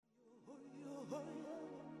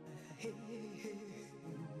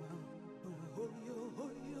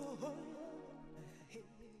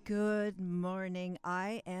Good morning.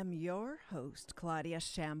 I am your host, Claudia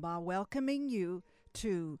Shambaugh, welcoming you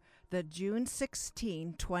to the June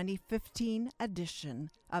 16, 2015 edition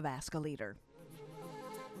of Ask a Leader.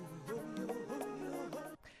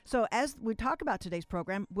 So as we talk about today's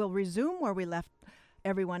program, we'll resume where we left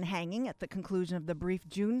everyone hanging at the conclusion of the brief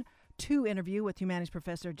June 2 interview with humanities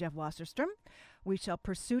professor Jeff Wasserstrom. We shall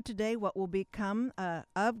pursue today what will become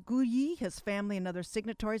of Gu Yi, his family, and other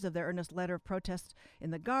signatories of their earnest letter of protest in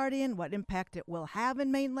The Guardian, what impact it will have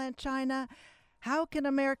in mainland China. How can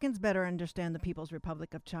Americans better understand the People's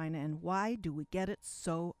Republic of China, and why do we get it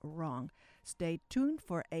so wrong? Stay tuned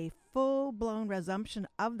for a full-blown resumption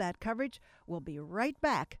of that coverage. We'll be right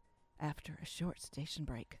back after a short station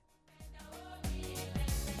break.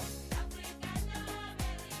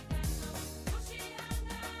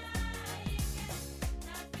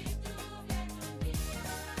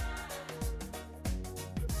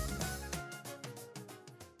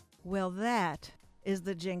 Well, that is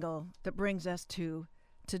the jingle that brings us to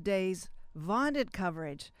today's vaunted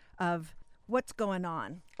coverage of what's going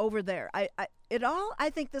on over there. I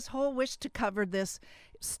think this whole wish to cover this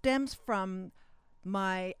stems from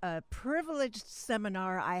my privileged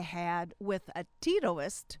seminar I had with a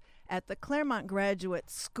Titoist at the Claremont Graduate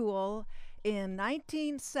School in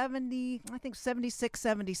 1970, I think 76,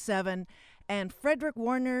 77. And Frederick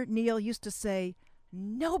Warner Neal used to say,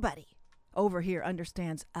 nobody over here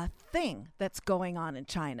understands a thing that's going on in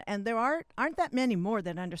China. And there aren't that many more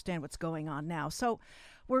that understand what's going on now. So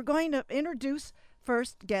we're going to introduce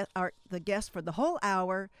first the guest for the whole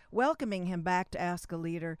hour, welcoming him back to Ask a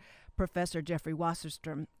Leader, Professor Jeffrey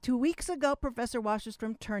Wasserstrom. 2 weeks ago, Professor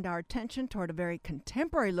Wasserstrom turned our attention toward a very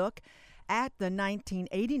contemporary look at the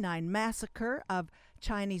 1989 massacre of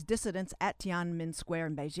Chinese dissidents at Tiananmen Square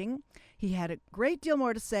in Beijing. He had a great deal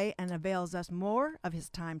more to say and avails us more of his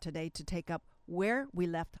time today to take up where we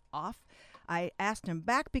left off. I asked him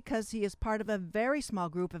back because he is part of a very small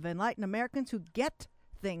group of enlightened Americans who get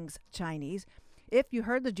things Chinese. If you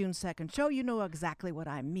heard the June 2nd show, you know exactly what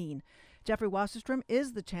I mean. Jeffrey Wasserstrom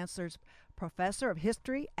is the Chancellor's Professor of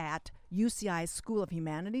History at UCI's School of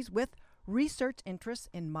Humanities with research interests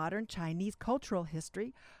in modern Chinese cultural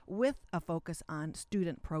history with a focus on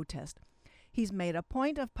student protest. He's made a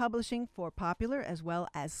point of publishing for popular as well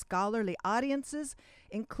as scholarly audiences,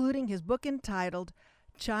 including his book entitled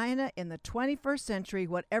China in the 21st Century,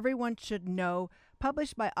 What Everyone Should Know,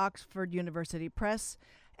 published by Oxford University Press,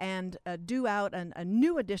 and due out a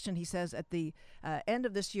new edition, he says, at the end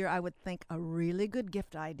of this year. I would think a really good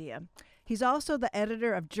gift idea. He's also the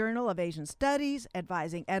editor of Journal of Asian Studies,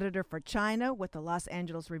 advising editor for China with the Los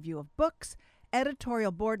Angeles Review of Books,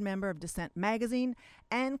 editorial board member of Dissent Magazine,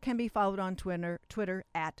 and can be followed on Twitter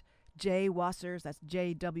at jwassers, that's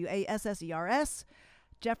JWASSERS.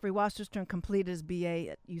 Jeffrey Wasserstrom completed his BA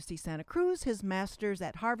at UC Santa Cruz, his master's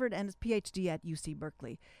at Harvard, and his PhD at UC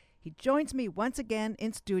Berkeley. He joins me once again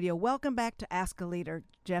in studio. Welcome back to Ask a Leader,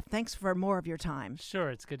 Jeff. Thanks for more of your time.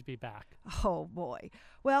 Sure, it's good to be back. Oh, boy.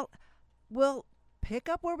 Well, we'll pick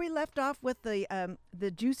up where we left off with the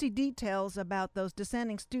juicy details about those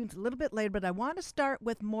dissenting students a little bit later, but I want to start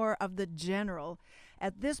with more of the general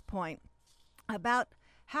at this point about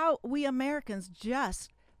how we Americans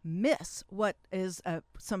just miss what is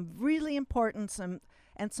some really important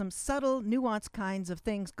and some subtle, nuanced kinds of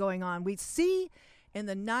things going on. We see in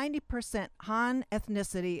the 90% Han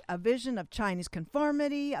ethnicity a vision of Chinese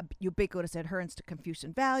conformity, a ubiquitous adherence to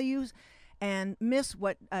Confucian values, and miss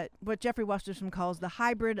what Jeffrey Wasserstrom calls the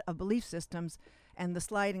hybrid of belief systems and the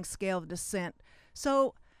sliding scale of dissent.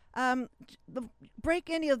 So break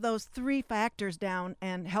any of those three factors down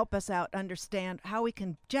and help us out understand how we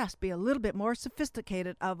can just be a little bit more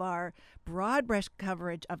sophisticated of our broad brush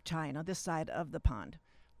coverage of China, this side of the pond.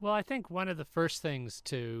 Well, I think one of the first things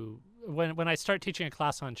when I start teaching a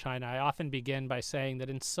class on China, I often begin by saying that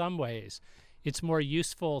in some ways it's more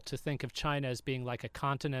useful to think of China as being like a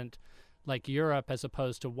continent like Europe as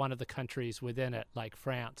opposed to one of the countries within it, like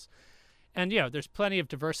France. And, there's plenty of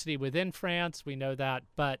diversity within France, we know that,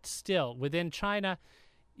 but still, within China,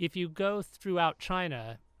 if you go throughout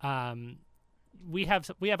China, we have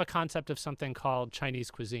a concept of something called Chinese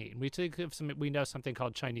cuisine. We know something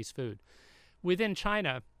called Chinese food. Within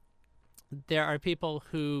China, there are people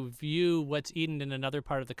who view what's eaten in another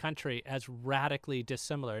part of the country as radically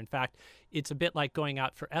dissimilar. In fact, it's a bit like going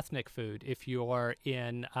out for ethnic food. If you're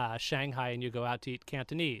in Shanghai and you go out to eat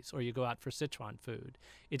Cantonese or you go out for Sichuan food,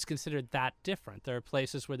 it's considered that different. There are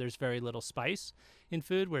places where there's very little spice in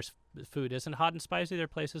food, where food isn't hot and spicy. There are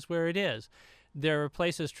places where it is. There were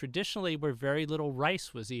places traditionally where very little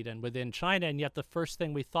rice was eaten within China, and yet the first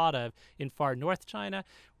thing we thought of in far north China,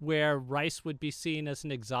 where rice would be seen as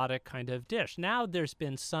an exotic kind of dish. Now there's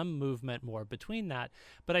been some movement more between that,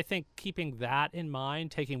 but I think keeping that in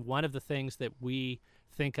mind, taking one of the things that we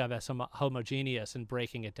think of as homogeneous and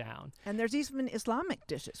breaking it down. And there's even Islamic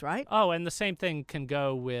dishes, right? Oh, and the same thing can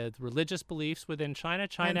go with religious beliefs within China.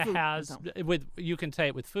 China has, you can say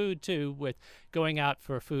it with food too, with going out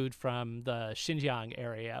for food from the Xinjiang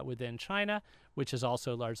area within China, which is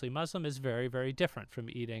also largely Muslim, is very, very different from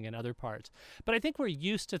eating in other parts. But I think we're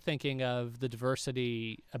used to thinking of the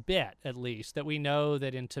diversity a bit, at least, that we know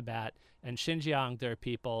that in Tibet and Xinjiang there are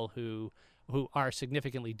people who are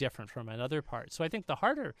significantly different from another part. So I think the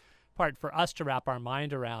harder part for us to wrap our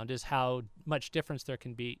mind around is how much difference there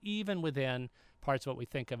can be even within parts of what we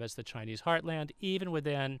think of as the Chinese heartland, even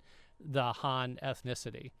within the Han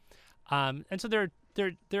ethnicity. And so there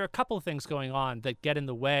are a couple of things going on that get in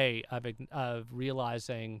the way of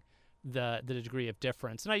realizing the degree of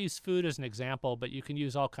difference. And I use food as an example, but you can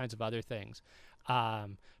use all kinds of other things.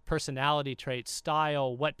 Personality traits,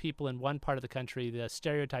 style, what people in one part of the country, the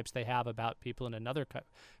stereotypes they have about people in another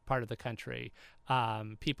part of the country.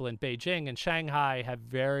 People in Beijing and Shanghai have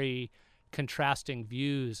very contrasting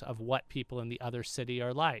views of what people in the other city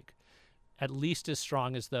are like, at least as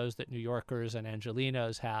strong as those that New Yorkers and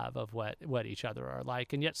Angelenos have of what each other are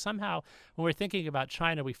like. And yet somehow when we're thinking about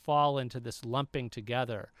China, we fall into this lumping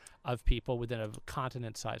together of people within a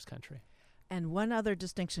continent-sized country. And one other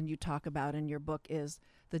distinction you talk about in your book is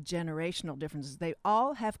the generational differences. They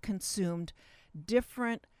all have consumed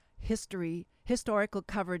different historical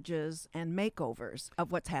coverages and makeovers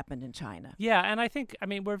of what's happened in China. Yeah, and I think,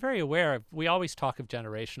 we're very aware of, we always talk of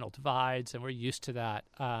generational divides, and we're used to that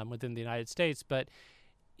within the United States. But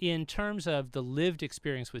in terms of the lived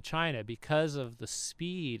experience with China, because of the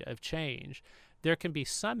speed of change, there can be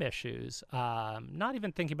some issues, not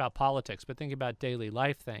even thinking about politics, but thinking about daily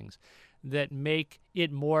life things, that make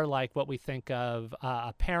it more like what we think of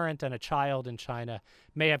a parent and a child in China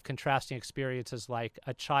may have contrasting experiences like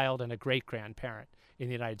a child and a great-grandparent in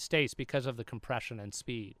the United States because of the compression and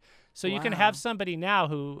speed. So you can have somebody now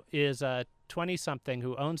who is a 20-something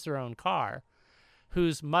who owns their own car,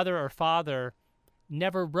 whose mother or father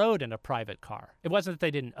never rode in a private car. It wasn't that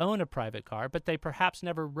they didn't own a private car, but they perhaps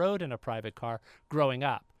never rode in a private car growing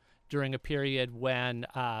up, during a period when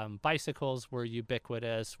bicycles were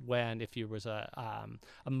ubiquitous, when if you was a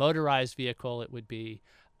motorized vehicle, it would be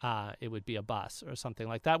a bus or something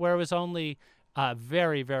like that, where it was only a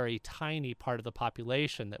very, very tiny part of the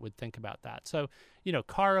population that would think about that. So,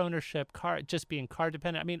 car ownership, just being car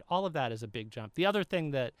dependent, all of that is a big jump. The other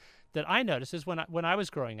thing that I noticed is when I was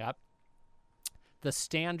growing up, the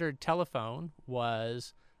standard telephone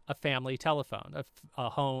was a family telephone, a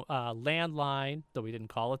home landline, though we didn't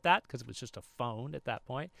call it that because it was just a phone at that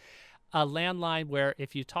point. A landline where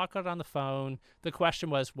if you talk out on the phone, the question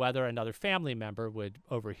was whether another family member would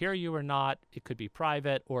overhear you or not. It could be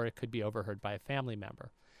private or it could be overheard by a family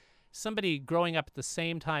member. Somebody growing up at the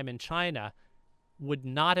same time in China would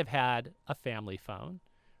not have had a family phone.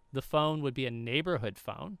 The phone would be a neighborhood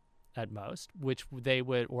phone at most, which they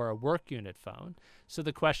would, or a work unit phone. So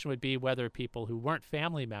the question would be whether people who weren't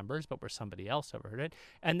family members but were somebody else overheard it.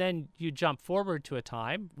 And then you jump forward to a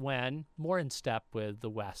time when, more in step with the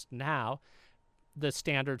West now, the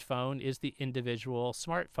standard phone is the individual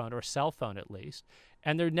smartphone or cell phone at least,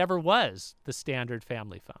 and there never was the standard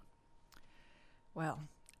family phone. Well,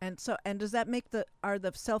 and does that make are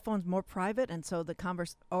the cell phones more private? And so the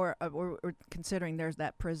we're considering there's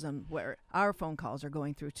that prism where our phone calls are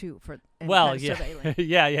going through too for surveillance.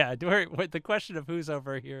 yeah. The question of who's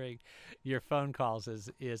overhearing your phone calls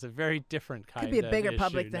is a very different kind of issue. Could be a bigger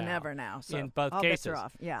public now, than ever now. So in both all cases. bets are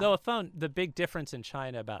off. Yeah. Though the big difference in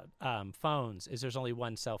China about phones is there's only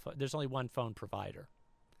one cell phone. There's only one phone provider.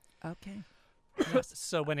 Okay. Yes.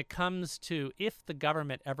 So when it comes to if the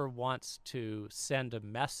government ever wants to send a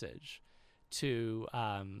message to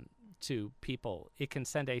people, it can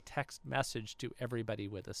send a text message to everybody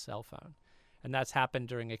with a cell phone, and that's happened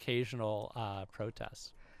during occasional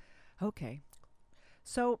protests. Okay,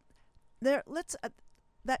 so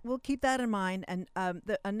we'll keep that in mind. And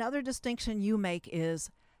another distinction you make is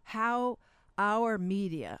how our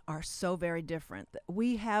media are so very different.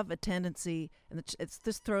 We have a tendency, and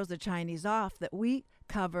this throws the Chinese off, that we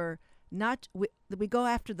cover we go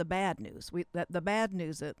after the bad news. The bad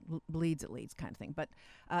news that bleeds, it leads kind of thing. But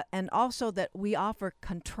and also that we offer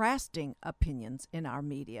contrasting opinions in our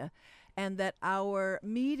media, and that our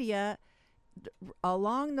media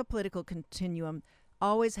along the political continuum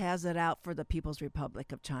always has it out for the People's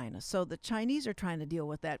Republic of China. So the Chinese are trying to deal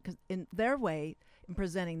with that because in their way in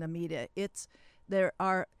presenting the media, it's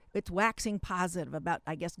waxing positive about,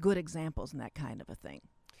 I guess, good examples and that kind of a thing.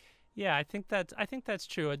 Yeah, I think that's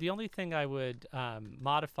true. The only thing I would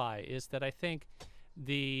modify is that I think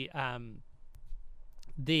the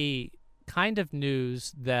kind of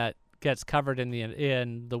news that gets covered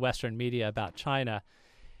in the Western media about China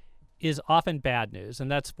is often bad news, and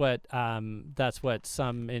that's what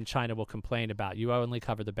some in China will complain about. You only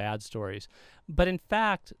cover the bad stories, but in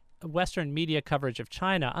fact, Western media coverage of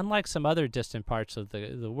China, unlike some other distant parts of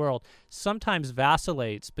the world, sometimes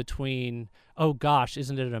vacillates between, oh gosh,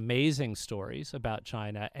 isn't it amazing stories about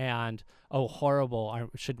China, and oh horrible,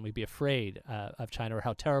 shouldn't we be afraid of China, or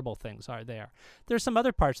how terrible things are there. There's some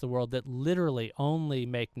other parts of the world that literally only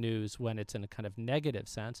make news when it's in a kind of negative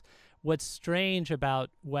sense. What's strange about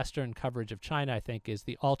Western coverage of China, I think, is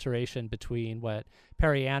the alteration between what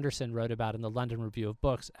Perry Anderson wrote about in the London Review of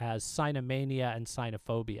Books as Sinomania and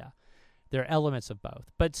Sinophobia. There are elements of both.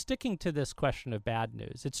 But sticking to this question of bad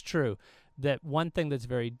news, it's true that one thing that's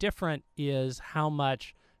very different is how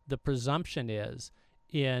much the presumption is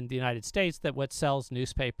in the United States that what sells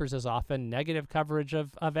newspapers is often negative coverage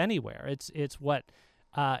of anywhere. It's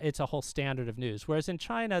a whole standard of news. Whereas in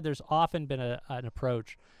China, there's often been an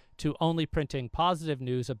approach to only printing positive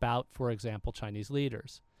news about, for example, Chinese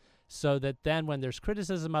leaders, so that then when there's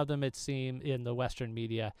criticism of them, in the Western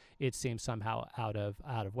media, it seems somehow out of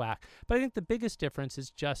whack. But I think the biggest difference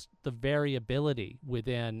is just the variability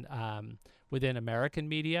within American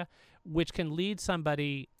media, which can lead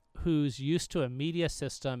somebody who's used to a media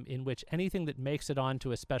system in which anything that makes it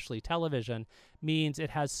onto especially television means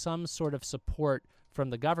it has some sort of support from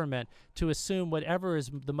the government, to assume whatever is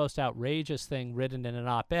the most outrageous thing written in an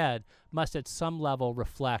op-ed must at some level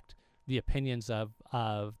reflect the opinions of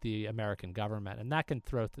the American government, and that can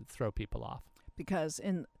throw people off. Because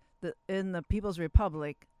in the People's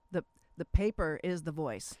Republic, the paper is the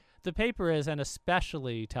voice. The paper is, and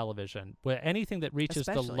especially television, where anything that reaches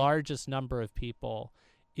the largest number of people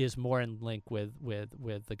is more in link with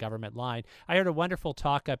the government line. I heard a wonderful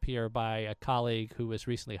talk up here by a colleague who was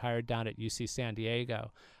recently hired down at UC San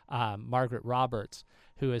Diego, Margaret Roberts,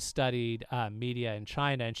 who has studied media in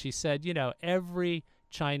China, and she said, every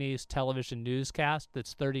Chinese television newscast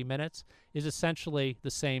that's 30 minutes is essentially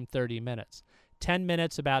the same 30 minutes. 10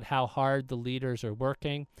 minutes about how hard the leaders are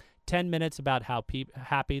working, 10 minutes about how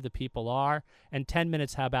happy the people are, and 10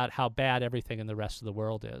 minutes about how bad everything in the rest of the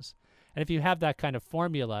world is. And if you have that kind of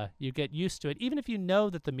formula, you get used to it. Even if you know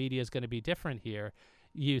that the media is going to be different here,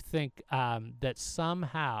 you think that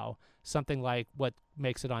somehow something like what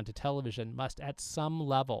makes it onto television must at some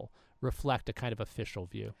level reflect a kind of official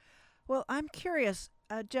view. Well, I'm curious,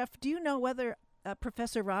 Jeff, do you know whether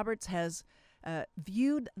Professor Roberts has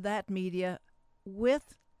viewed that media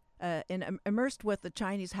with immersed with the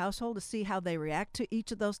Chinese household to see how they react to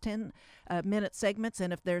each of those 10-minute segments,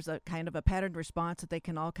 and if there's a kind of a patterned response that they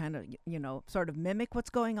can all kind of, sort of mimic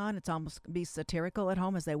what's going on? It's almost be satirical at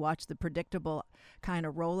home as they watch the predictable kind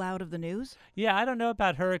of rollout of the news? Yeah, I don't know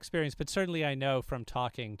about her experience, but certainly I know from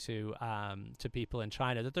talking to people in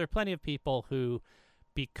China that there are plenty of people who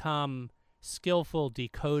become skillful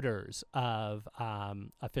decoders of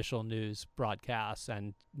official news broadcasts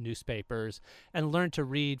and newspapers, and learn to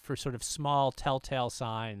read for sort of small telltale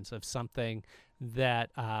signs of something that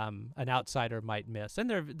an outsider might miss. And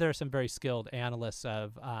there are some very skilled analysts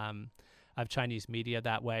of Chinese media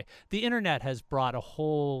that way. The internet has brought a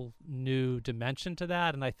whole new dimension to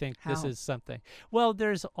that, and I think this is something. Well,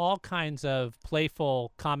 there's all kinds of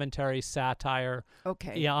playful commentary, satire,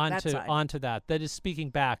 onto that is speaking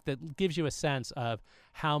back, that gives you a sense of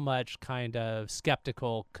how much kind of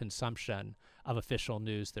skeptical consumption of official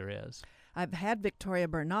news there is. I've had Victoria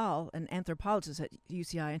Bernal, an anthropologist at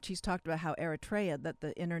UCI, and she's talked about how Eritrea, that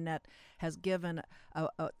the internet has given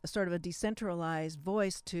a sort of a decentralized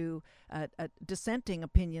voice to dissenting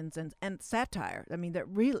opinions and satire. I mean,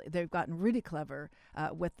 they've gotten really clever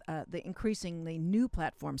with the increasingly new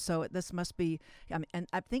platforms. So this must be, and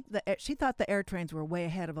I think that she thought the Eritreans were way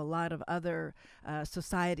ahead of a lot of other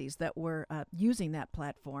societies that were using that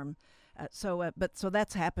platform. So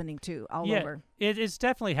that's happening too, all over. It is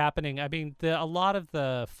definitely happening. I mean, a lot of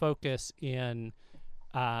the focus in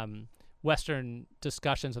Western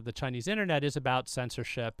discussions of the Chinese internet is about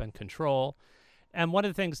censorship and control. And one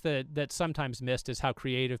of the things that's sometimes missed is how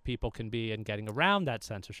creative people can be in getting around that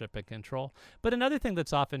censorship and control. But another thing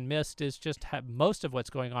that's often missed is just most of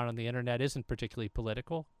what's going on the internet isn't particularly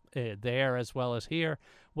political. there as well as here.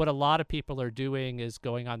 What a lot of people are doing is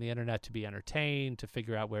going on the internet to be entertained, to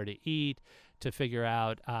figure out where to eat, to figure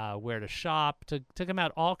out where to shop, to come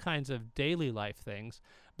out all kinds of daily life things.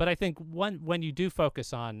 But I think when you do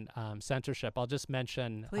focus on censorship, I'll just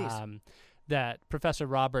mention that Professor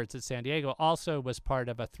Roberts at San Diego also was part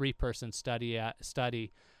of a 3-person study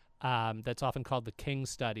that's often called the King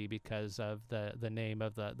Study because of the name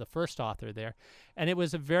of the first author there. And it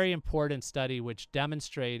was a very important study which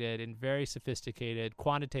demonstrated in very sophisticated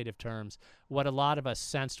quantitative terms what a lot of us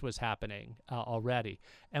sensed was happening already.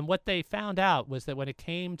 And what they found out was that when it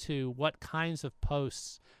came to what kinds of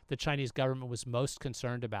posts the Chinese government was most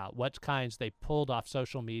concerned about, what kinds they pulled off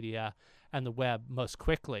social media and the web most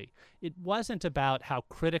quickly, it wasn't about how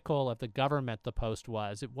critical of the government the post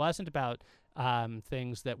was. It wasn't about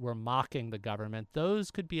things that were mocking the government.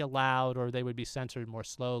 Those could be allowed or they would be censored more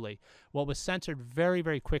slowly. What was censored very,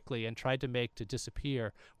 very quickly and tried to make to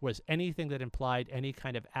disappear was anything that implied any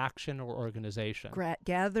kind of action or organization.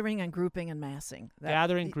 Gathering and grouping and massing.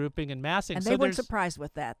 Grouping and massing. And they weren't surprised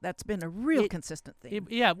with that. That's been a real consistent theme.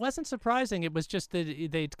 It wasn't surprising. It was just that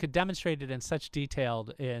they could demonstrate it in such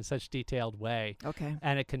detailed way. Okay.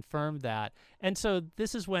 And it confirmed that. And so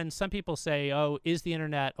this is when some people say, oh, is the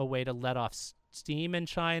internet a way to let off steam in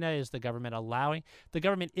China? Is the government allowing? The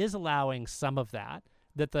government is allowing some of that,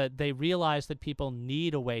 they realize that people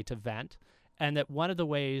need a way to vent, and that one of the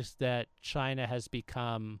ways that China has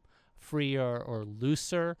become freer or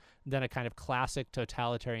looser than a kind of classic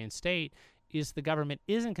totalitarian state is the government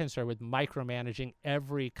isn't concerned with micromanaging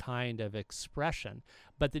every kind of expression,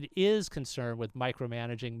 but that it is concerned with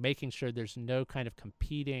micromanaging, making sure there's no kind of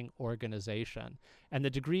competing organization. And the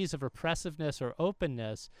degrees of repressiveness or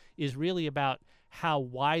openness is really about how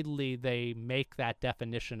widely they make that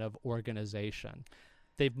definition of organization.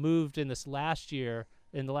 They've moved in the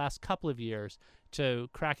last couple of years, to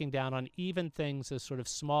cracking down on even things as sort of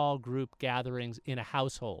small group gatherings in a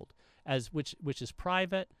household, which is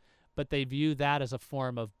private, but they view that as a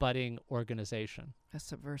form of budding organization. A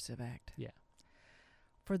subversive act. Yeah.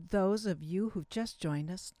 For those of you who've just joined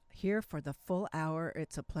us here for the full hour,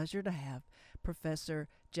 it's a pleasure to have Professor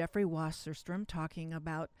Jeffrey Wasserstrom talking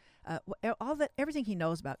about everything he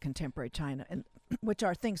knows about contemporary China, and which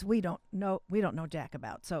are things we don't know jack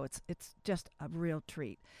about. So it's just a real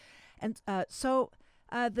treat. And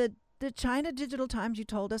the China Digital Times, you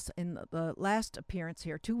told us in the last appearance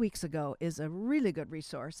here 2 weeks ago, is a really good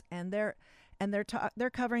resource, and they're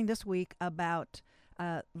covering this week about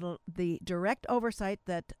the direct oversight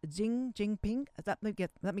that Xi Jinping. Let me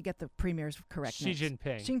get the premier's correct Xi names.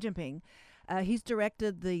 Jinping. Xi Jinping. He's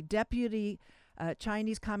directed the deputy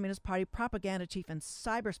Chinese Communist Party propaganda chief and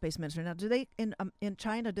cyberspace minister. Now, do they in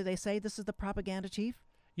China do they say this is the propaganda chief?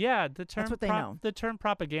 Yeah, the term That's what they know. The term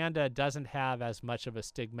propaganda doesn't have as much of a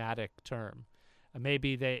stigmatic term.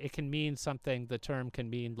 Maybe it can mean something. The term can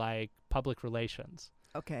mean like public relations.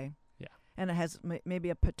 Okay. Yeah. And it has maybe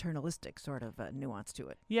a paternalistic sort of nuance to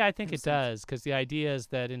it. Yeah, I think it does, because the idea is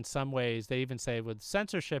that in some ways they even say with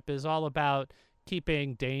censorship is all about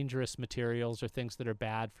keeping dangerous materials or things that are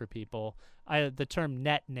bad for people. The term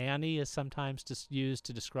net nanny is sometimes just used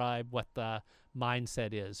to describe what the mindset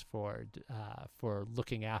is for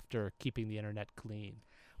looking after keeping the internet clean.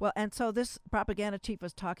 Well, and so this propaganda chief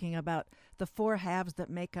was talking about the 4 halves that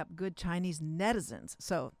make up good Chinese netizens.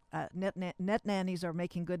 So net nannies are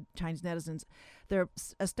making good Chinese netizens. They're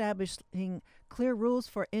establishing clear rules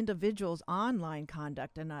for individuals' online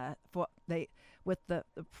conduct, and with the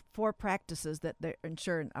 4 practices that they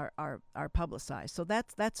ensure are publicized. So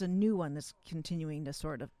that's a new one that's continuing to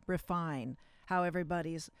sort of refine how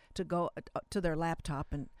everybody's to go to their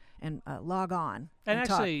laptop and log on. And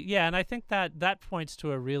actually, talk. Yeah, and I think that points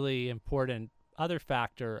to a really important other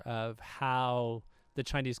factor of how the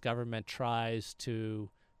Chinese government tries to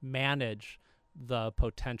manage the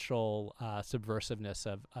potential subversiveness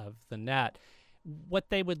of the net. What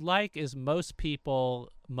they would like is most people,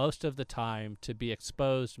 most of the time, to be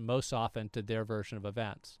exposed most often to their version of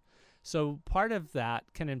events. So part of that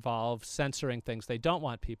can involve censoring things they don't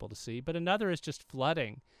want people to see, but another is just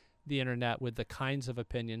flooding the internet with the kinds of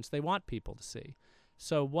opinions they want people to see.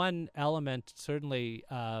 So one element, certainly,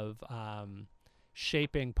 of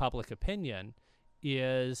shaping public opinion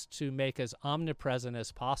is to make as omnipresent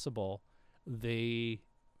as possible the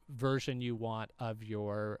version you want of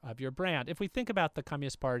your brand. If we think about the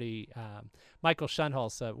Communist Party, Michael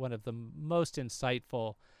Shunholz, one of the most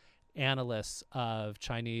insightful analysts of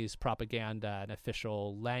Chinese propaganda and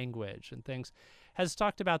official language and things, has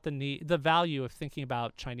talked about the value of thinking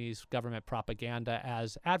about Chinese government propaganda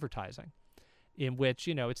as advertising, in which,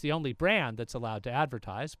 it's the only brand that's allowed to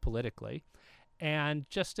advertise politically. And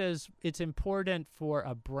just as it's important for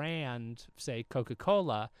a brand, say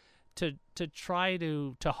Coca-Cola, to try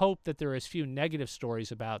to hope that there are as few negative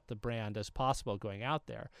stories about the brand as possible going out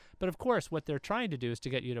there. But of course, what they're trying to do is to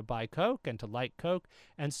get you to buy Coke and to like Coke.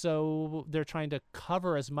 And so they're trying to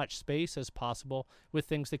cover as much space as possible with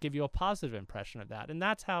things that give you a positive impression of that. And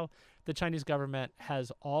that's how the Chinese government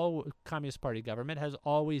Communist Party government has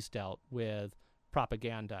always dealt with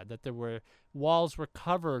propaganda, that walls were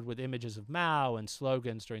covered with images of Mao and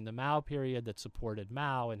slogans during the Mao period that supported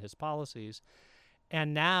Mao and his policies.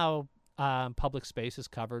 And now public space is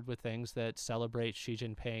covered with things that celebrate Xi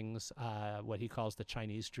Jinping's, what he calls the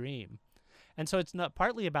Chinese dream. And so it's not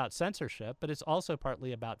partly about censorship, but it's also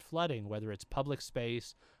partly about flooding, whether it's public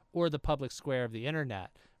space or the public square of the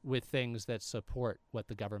internet, with things that support what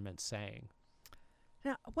the government's saying.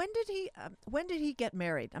 Now, when did he get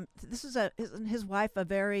married? Isn't his wife a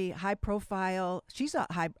very high profile? She's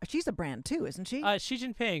a brand too, isn't she? Xi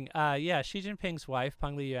Jinping, Xi Jinping's wife,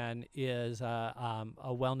 Peng Liyuan, is a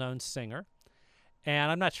well-known singer,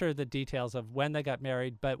 and I'm not sure the details of when they got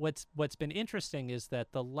married. But what's been interesting is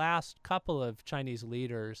that the last couple of Chinese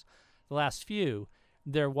leaders, the last few,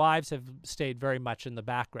 their wives have stayed very much in the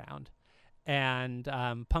background. And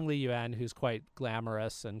Peng Liyuan, who's quite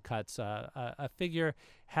glamorous and cuts a figure,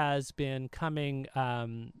 has been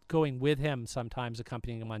going with him sometimes,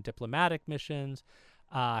 accompanying him on diplomatic missions,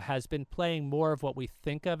 has been playing more of what we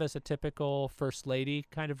think of as a typical first lady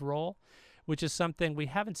kind of role, which is something we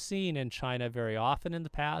haven't seen in China very often in the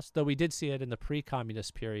past, though we did see it in the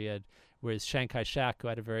pre-communist period with Chiang Kai-shek, who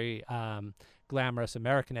had a very glamorous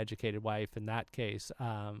American-educated wife, in that case,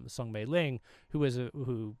 Song Mei-ling, who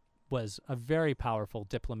was a very powerful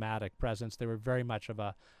diplomatic presence. They were very much of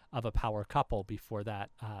a power couple before that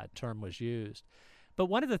term was used. But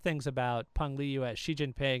one of the things about Xi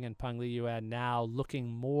Jinping and Peng Liyuan now looking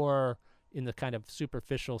more in the kind of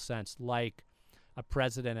superficial sense like a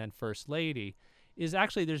president and first lady is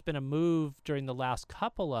actually there's been a move during the last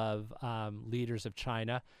couple of leaders of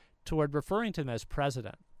China toward referring to them as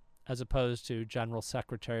president, as opposed to General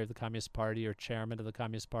Secretary of the Communist Party or Chairman of the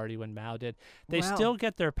Communist Party when Mao did. They still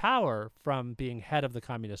get their power from being head of the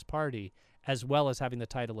Communist Party as well as having the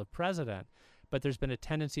title of president. But there's been a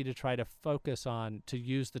tendency to try to focus on, to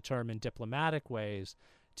use the term in diplomatic ways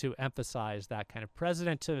to emphasize that kind of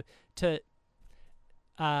president, to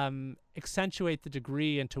accentuate the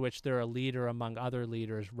degree into which they're a leader among other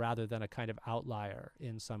leaders rather than a kind of outlier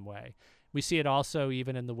in some way. We see it also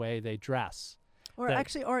even in the way they dress. Or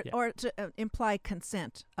to imply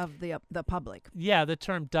consent of the public. Yeah, the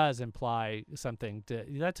term does imply something.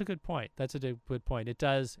 That's a good point. That's a good point. It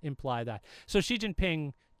does imply that. So Xi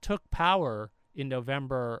Jinping took power in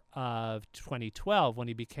November of 2012 when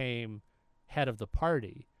he became head of the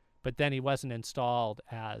party, but then he wasn't installed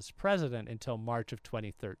as president until March of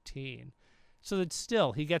 2013. So that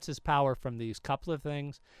still, he gets his power from these couple of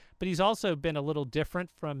things, but he's also been a little different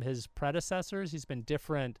from his predecessors. He's been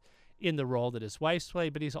different in the role that his wife's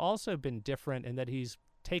played, but he's also been different in that he's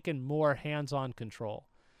taken more hands-on control.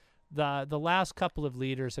 The last couple of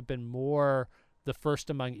leaders have been more the first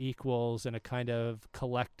among equals in a kind of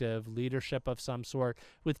collective leadership of some sort,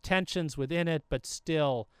 with tensions within it, but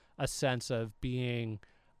still a sense of being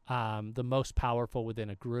the most powerful within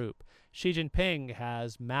a group. Xi Jinping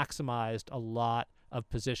has maximized a lot of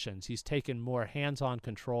positions. He's taken more hands-on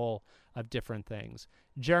control of different things.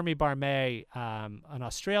 Jeremy Barmay, an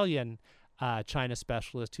Australian China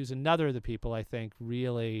specialist, who's another of the people I think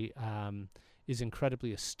really is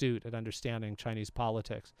incredibly astute at understanding Chinese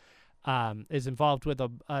politics, is involved with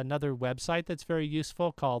another website that's very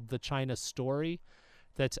useful called The China Story,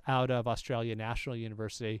 that's out of Australia National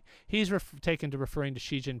University. He's taken to referring to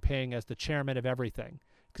Xi Jinping as the chairman of everything,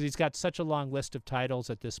 because he's got such a long list of titles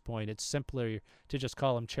at this point. It's simpler to just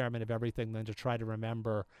call him chairman of everything than to try to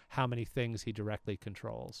remember how many things he directly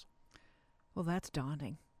controls. Well, that's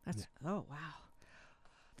daunting. Oh, wow.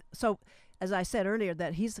 So, as I said earlier,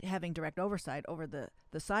 that he's having direct oversight over the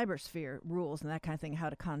cybersphere rules and that kind of thing, how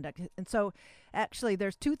to conduct. And so, actually,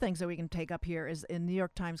 there's two things that we can take up here. Is in New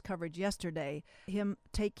York Times coverage yesterday, him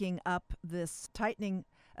taking up this tightening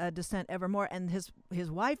dissent evermore, and his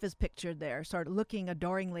wife is pictured there, sort of looking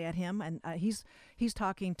adoringly at him, and he's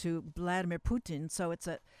talking to Vladimir Putin. So it's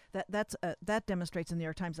that demonstrates in the New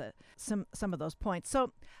York Times some of those points.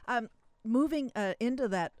 So moving into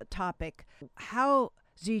that topic, how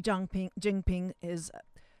Xi Jinping is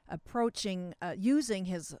approaching using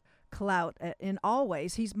his clout in all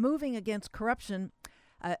ways. He's moving against corruption.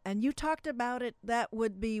 And you talked about it. That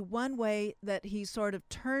would be one way that he's sort of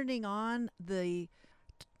taking on the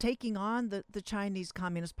Chinese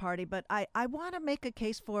Communist Party. But I want to make a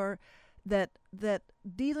case for that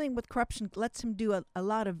dealing with corruption lets him do a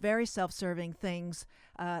lot of very self-serving things,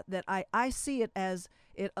 that I see it as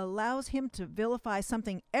it allows him to vilify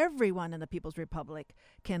something everyone in the People's Republic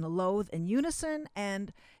can loathe in unison.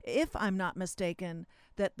 And if I'm not mistaken,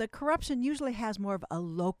 that the corruption usually has more of a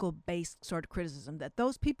local-based sort of criticism, that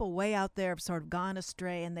those people way out there have sort of gone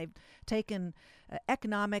astray and they've taken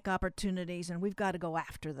economic opportunities, and we've got to go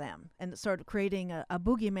after them, and sort of creating a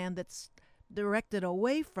boogeyman that's directed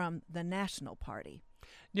away from the National Party.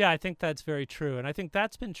 Yeah, I think that's very true. And I think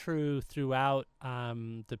that's been true throughout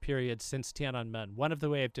the period since Tiananmen. One of the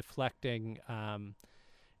way of deflecting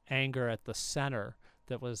anger at the center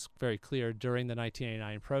that was very clear during the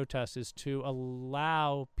 1989 protests is to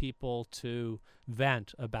allow people to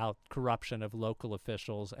vent about corruption of local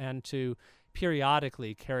officials and to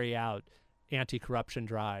periodically carry out anti-corruption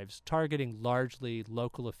drives targeting largely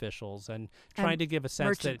local officials and trying to give a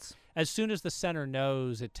sense merchants. that as soon as the center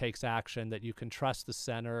knows it takes action, that you can trust the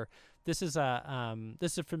center. This is a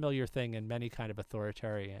familiar thing in many kind of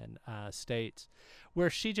authoritarian states, where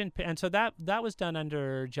Xi Jinping, and so that was done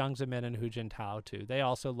under Jiang Zemin and Hu Jintao too. They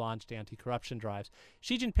also launched anti-corruption drives.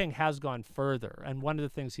 Xi Jinping has gone further, and one of the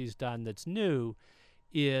things he's done that's new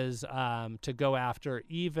is to go after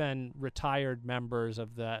even retired members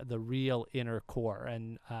of the real inner core.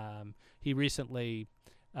 And he recently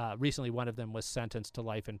one of them was sentenced to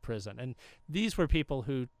life in prison. And these were people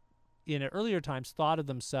who, in earlier times, thought of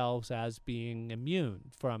themselves as being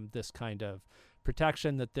immune from this kind of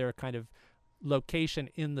protection, that their kind of location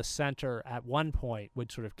in the center at one point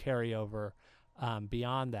would sort of carry over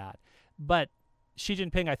beyond that. But Xi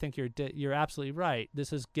Jinping, I think you're absolutely right.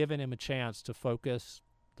 This has given him a chance to focus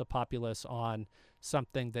the populace on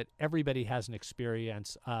something that everybody has an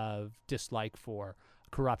experience of dislike for,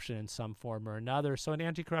 corruption in some form or another. So an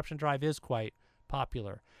anti-corruption drive is quite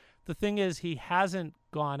popular. The thing is, he hasn't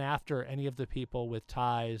gone after any of the people with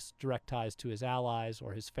direct ties to his allies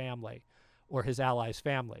or his family or his allies'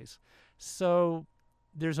 families. So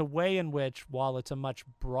there's a way in which, while it's a much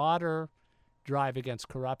broader drive against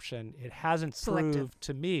corruption, it hasn't proved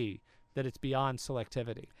to me that it's beyond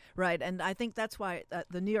selectivity. Right, and I think that's why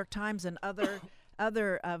the New York Times and other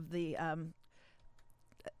of the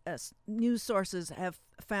news sources have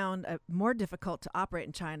found it more difficult to operate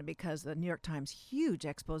in China, because the New York Times' huge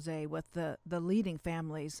expose with the leading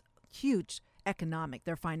families, huge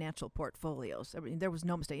their financial portfolios. I mean, there was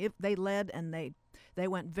no mistake. They led, and they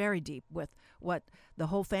went very deep with what the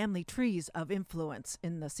whole family trees of influence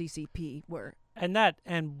in the CCP were. And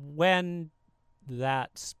when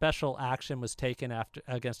that special action was taken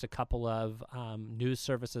against a couple of news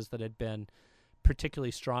services that had been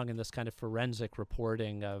particularly strong in this kind of forensic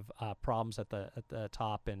reporting of problems at the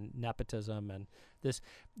top and nepotism, and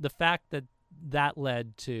the fact that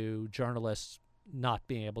led to journalists not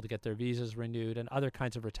being able to get their visas renewed and other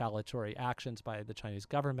kinds of retaliatory actions by the Chinese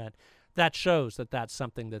government, that shows that that's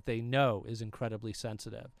something that they know is incredibly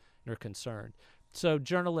sensitive and are concerned. So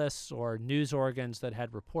journalists or news organs that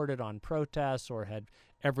had reported on protests or had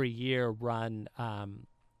every year run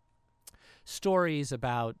stories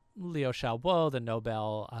about Liu Xiaobo, the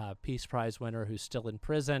Nobel Peace Prize winner who's still in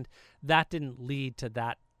prison, that didn't lead to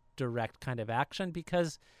that direct kind of action,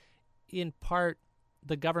 because in part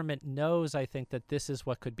the government knows, I think, that this is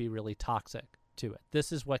what could be really toxic to it.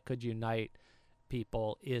 This is what could unite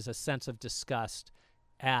people, is a sense of disgust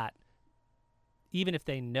at, even if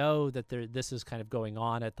they know that this is kind of going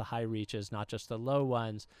on at the high reaches, not just the low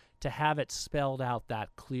ones, to have it spelled out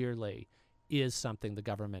that clearly is something the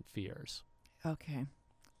government fears. Okay.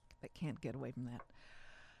 I can't get away from that.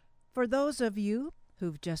 For those of you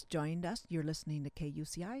who've just joined us, you're listening to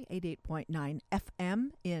KUCI 88.9 FM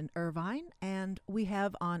in Irvine, and we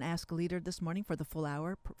have on Ask a Leader this morning for the full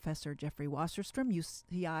hour Professor Jeffrey Wasserstrom,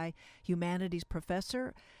 UCI Humanities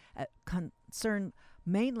Professor, concerned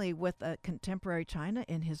mainly with contemporary China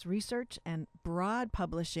in his research and broad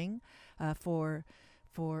publishing for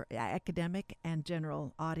academic and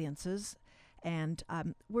general audiences. And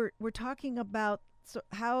we're talking about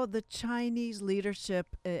how the Chinese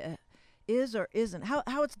leadership is or isn't,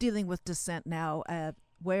 how it's dealing with dissent now,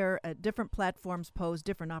 where different platforms pose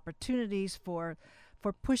different opportunities for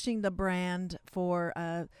pushing the brand,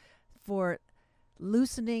 for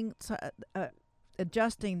loosening,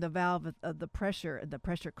 adjusting the valve of the pressure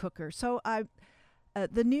cooker. So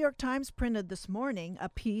the New York Times printed this morning a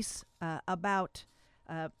piece about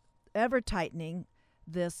ever tightening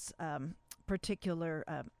this particular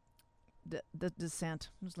the dissent.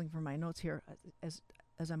 I'm just looking for my notes here,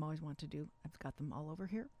 as I'm always want to do. I've got them all over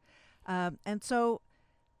here. And so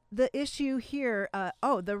the issue here,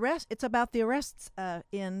 it's about the arrests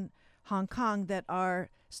in Hong Kong that are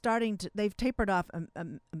starting to. They've tapered off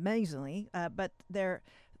amazingly, but there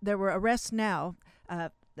were arrests now.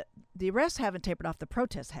 The arrests haven't tapered off. The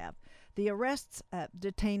protests have. The arrests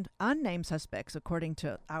detained unnamed suspects, according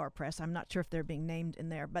to our press. I'm not sure if they're being named in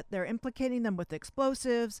there, but they're implicating them with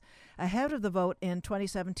explosives ahead of the vote in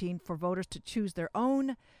 2017 for voters to choose their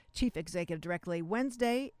own chief executive directly.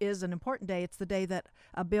 Wednesday is an important day. It's the day that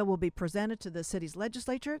a bill will be presented to the city's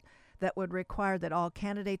legislature that would require that all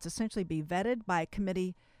candidates essentially be vetted by a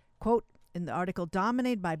committee, quote, in the article,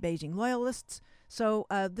 dominated by Beijing loyalists. So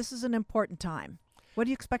this is an important time. What do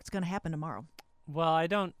you expect is going to happen tomorrow? Well, I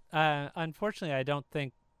don't. Unfortunately, I don't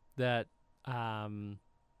think that. I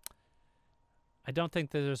don't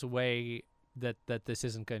think that there's a way that this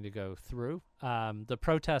isn't going to go through. The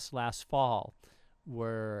protests last fall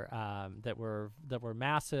were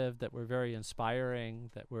massive, that were very inspiring,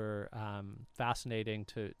 that were fascinating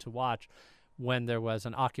to watch. When there was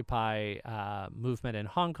an Occupy movement in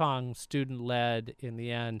Hong Kong, student-led in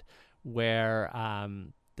the end, where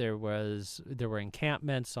there were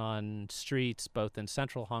encampments on streets both in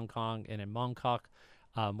central Hong Kong and in Mong Kok,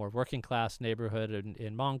 a more working class neighborhood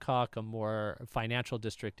in Mong Kok, a more financial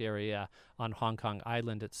district area on Hong Kong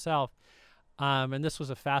Island itself. And this was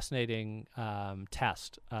a fascinating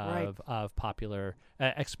test of popular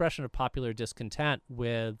expression of popular discontent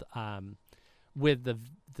with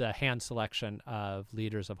the hand selection of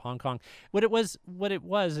leaders of Hong Kong.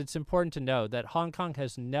 It's important to know that Hong Kong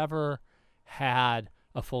has never had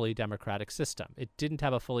a fully democratic system. It didn't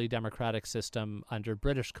have a fully democratic system under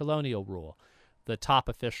British colonial rule. The top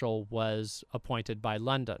official was appointed by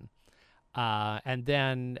London. And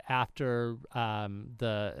then after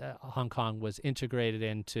Hong Kong was integrated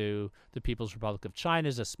into the People's Republic of China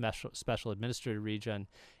as a special administrative region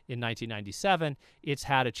in 1997, it's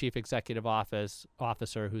had a chief executive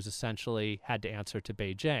officer who's essentially had to answer to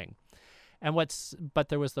Beijing. But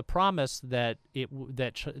there was the promise that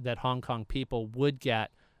that Hong Kong people would get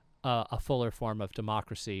a fuller form of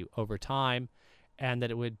democracy over time, and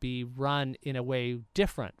that it would be run in a way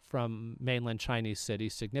different from mainland Chinese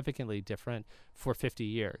cities, significantly different, for 50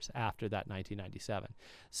 years after that 1997.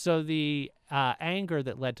 So the anger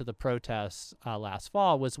that led to the protests last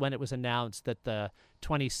fall was when it was announced that the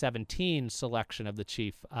 2017 selection of the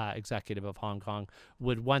chief executive of Hong Kong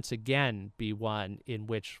would once again be one in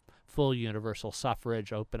which full universal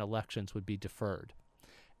suffrage, open elections would be deferred,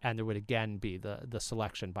 and there would again be the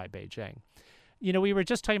selection by Beijing. You know, we were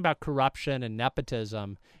just talking about corruption and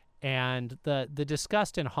nepotism, and the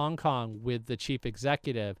disgust in Hong Kong with the chief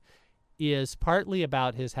executive is partly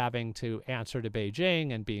about his having to answer to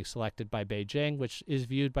Beijing and being selected by Beijing, which is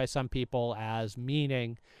viewed by some people as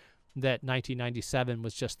meaning that 1997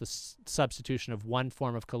 was just the substitution of one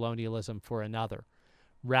form of colonialism for another,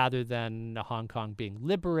 rather than Hong Kong being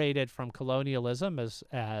liberated from colonialism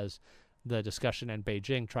as the discussion in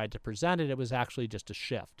Beijing tried to present it. It was actually just a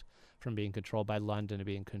shift from being controlled by London to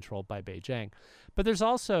being controlled by Beijing. But there's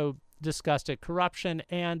also discussed at corruption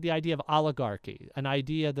and the idea of oligarchy, an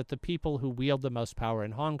idea that the people who wield the most power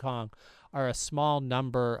in Hong Kong are a small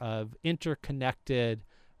number of interconnected,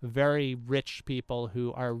 very rich people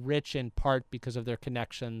who are rich in part because of their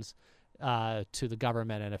connections to the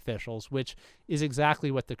government and officials, which is exactly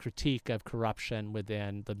what the critique of corruption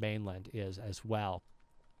within the mainland is as well.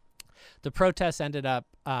 The protests ended up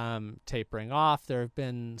tapering off. There have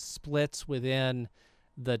been splits within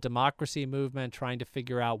the democracy movement trying to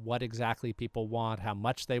figure out what exactly people want, how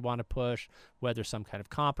much they want to push, whether some kind of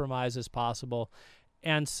compromise is possible.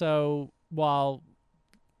 And so while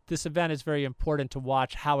this event is very important to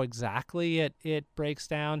watch how exactly it breaks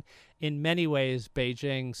down, in many ways,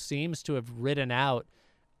 Beijing seems to have ridden out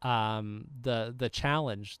the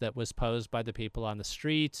challenge that was posed by the people on the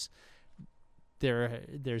streets.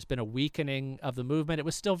 There's been a weakening of the movement. It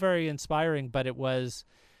was still very inspiring, but it was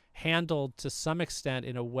handled to some extent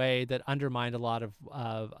in a way that undermined a lot of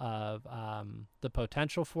the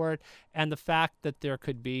potential for it, and the fact that there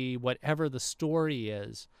could be whatever the story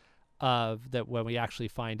is of that when we actually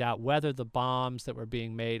find out whether the bombs that were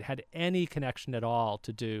being made had any connection at all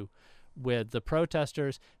to do with the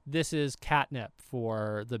protesters. This is catnip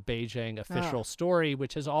for the Beijing official story,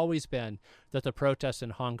 which has always been that the protests in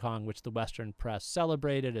Hong Kong, which the Western press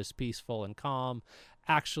celebrated as peaceful and calm,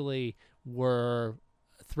 actually were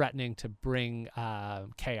threatening to bring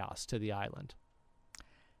chaos to the island.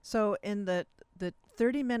 So in the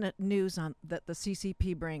 30-minute news on that the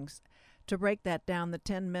CCP brings, to break that down, the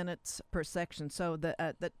 10 minutes per section. So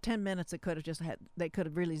the 10 minutes they could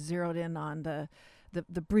have really zeroed in on the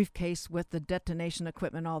briefcase with the detonation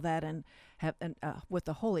equipment, all that, and with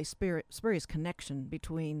the Holy Spirit's connection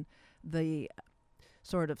between the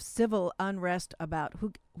sort of civil unrest about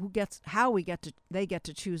they get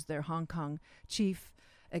to choose their Hong Kong chief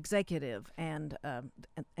executive and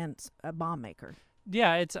a bomb maker.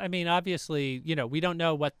 Yeah, I mean, obviously, we don't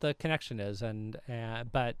know what the connection is,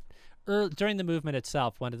 but during the movement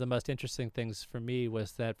itself, one of the most interesting things for me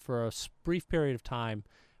was that for a brief period of time,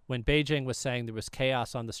 when Beijing was saying there was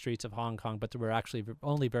chaos on the streets of Hong Kong, but there were actually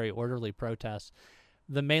only very orderly protests,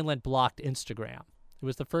 the mainland blocked Instagram. It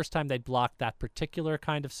was the first time they'd blocked that particular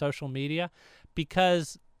kind of social media,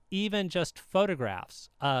 because even just photographs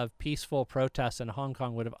of peaceful protests in Hong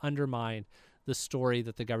Kong would have undermined the story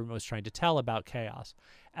that the government was trying to tell about chaos.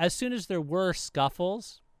 As soon as there were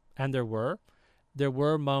scuffles, and there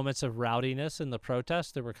were moments of rowdiness in the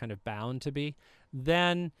protests, there were kind of bound to be,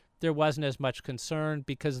 then there wasn't as much concern,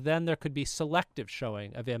 because then there could be selective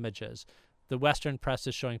showing of images. The Western press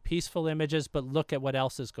is showing peaceful images, but look at what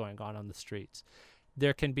else is going on the streets.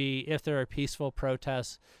 There can be, if there are peaceful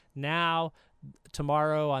protests now,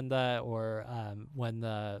 tomorrow when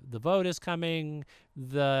the vote is coming,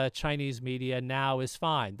 the Chinese media now is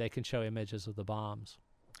fine. They can show images of the bombs.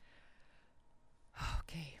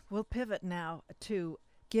 Okay, we'll pivot now to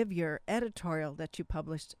give your editorial that you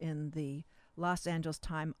published in the Los Angeles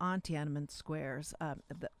Times on Tiananmen Square's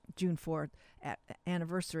the June 4th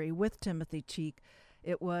anniversary with Timothy Cheek.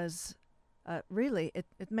 It was really,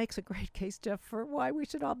 it makes a great case, Jeff, for why we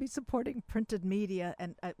should all be supporting printed media,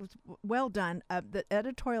 and it was well done. The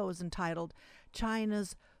editorial was entitled,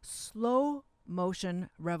 "China's Slow Motion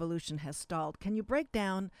Revolution Has Stalled." Can you break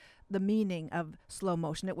down the meaning of slow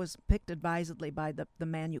motion? It was picked advisedly by the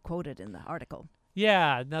man you quoted in the article.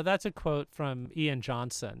 Yeah, now that's a quote from Ian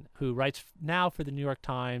Johnson, who writes now for the New York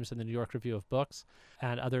Times and the New York Review of Books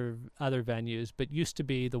and other venues, but used to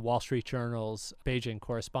be the Wall Street Journal's Beijing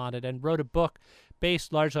correspondent, and wrote a book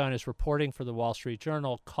based largely on his reporting for the Wall Street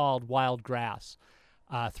Journal called Wild Grass,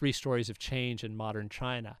 3 Stories of Change in Modern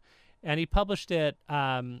China. And he published it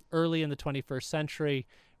early in the 21st century,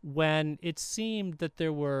 when it seemed that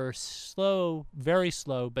there were very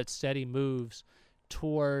slow but steady moves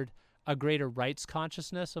toward a greater rights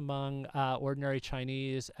consciousness among ordinary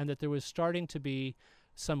Chinese, and that there was starting to be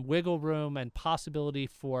some wiggle room and possibility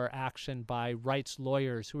for action by rights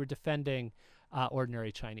lawyers who were defending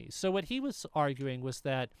ordinary Chinese. So what he was arguing was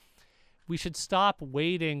that we should stop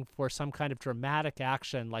waiting for some kind of dramatic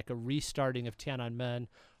action like a restarting of Tiananmen,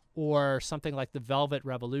 or something like the Velvet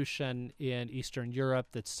Revolution in Eastern Europe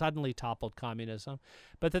that suddenly toppled communism,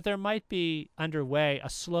 but that there might be underway a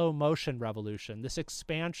slow motion revolution, this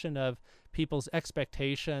expansion of people's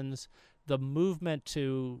expectations, the movement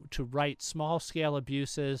to right small-scale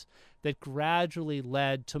abuses that gradually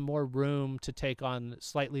led to more room to take on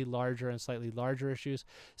slightly larger issues.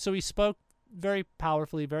 So he spoke very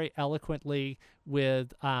powerfully, very eloquently,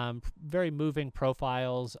 with very moving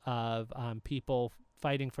profiles of people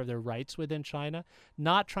fighting for their rights within China,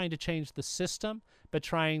 not trying to change the system, but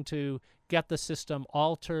trying to get the system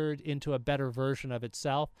altered into a better version of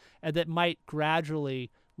itself, and that might gradually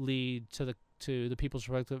lead to the People's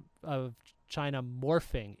Republic of China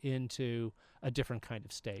morphing into a different kind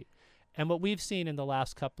of state. And what we've seen in the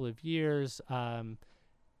last couple of years, Tim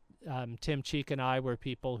Cheek and I were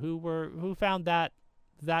people who found that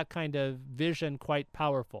kind of vision quite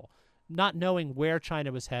powerful, not knowing where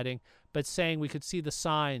China was heading, but saying we could see the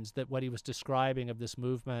signs that what he was describing of this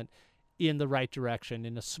movement in the right direction,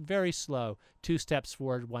 in a very slow 2 steps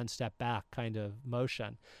forward, 1 step back kind of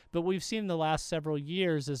motion. But we've seen in the last several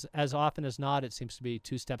years, as often as not, it seems to be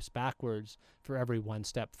 2 steps backwards for every 1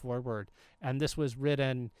 step forward. And this was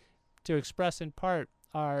written to express in part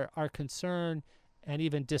our concern and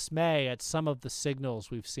even dismay at some of the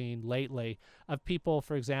signals we've seen lately of people.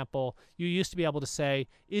 For example, you used to be able to say,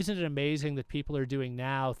 isn't it amazing that people are doing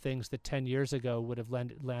now things that 10 years ago would have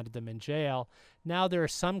landed them in jail? Now there are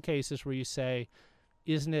some cases where you say,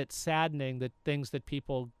 isn't it saddening that things that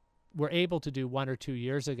people were able to do 1 or 2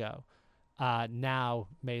 years ago now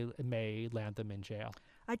may land them in jail?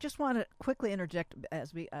 I just want to quickly interject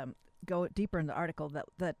as we go deeper in the article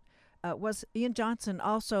that was Ian Johnson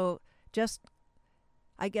also just,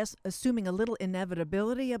 I guess, assuming a little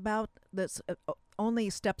inevitability about this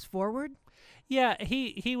only steps forward? Yeah,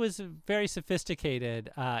 he was very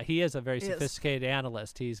sophisticated. He is a very sophisticated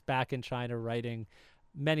analyst. He's back in China writing.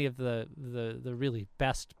 Many of the really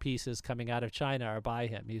best pieces coming out of China are by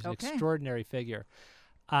him. He's an extraordinary figure.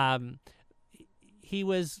 He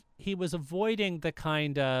was avoiding the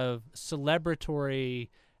kind of celebratory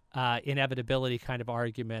inevitability kind of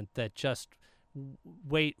argument that just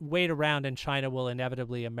wait around and China will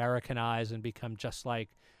inevitably Americanize and become just like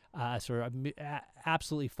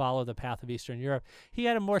absolutely follow the path of Eastern Europe. He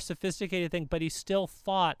had a more sophisticated thing, but he still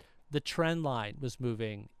thought the trend line was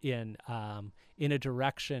moving in a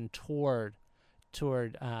direction toward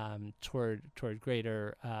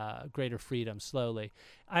greater freedom slowly.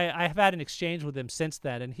 I have had an exchange with him since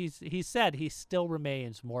then, and he said he still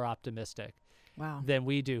remains more optimistic than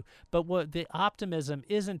we do. But what the optimism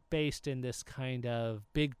isn't based in this kind of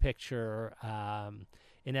big picture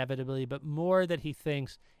inevitability, but more that he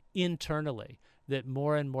thinks internally that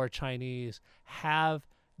more and more Chinese have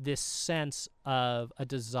this sense of a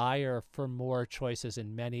desire for more choices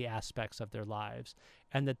in many aspects of their lives,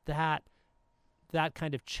 and that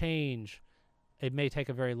kind of change, it may take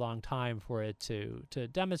a very long time for it to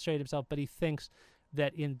demonstrate itself, but he thinks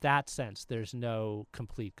that in that sense there's no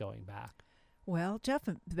complete going back. Well, Jeff,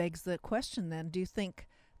 it begs the question then, do you think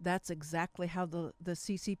that's exactly how the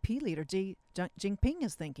CCP leader Xi Jinping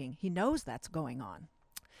is thinking? He knows that's going on.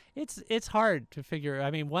 It's hard to figure.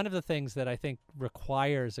 I mean, one of the things that I think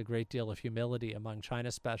requires a great deal of humility among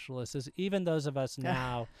China specialists is even those of us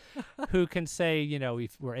now who can say,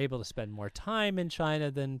 we're able to spend more time in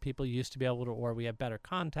China than people used to be able to, or we have better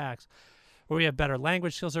contacts, or we have better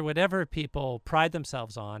language skills, or whatever people pride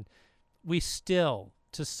themselves on, we still,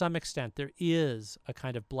 to some extent, there is a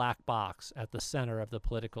kind of black box at the center of the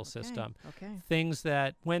political system. Okay. Things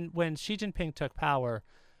that when Xi Jinping took power,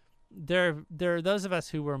 there are those of us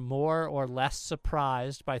who were more or less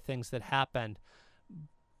surprised by things that happened.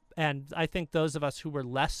 And I think those of us who were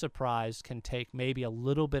less surprised can take maybe a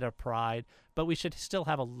little bit of pride, but we should still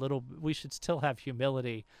have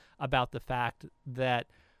humility about the fact that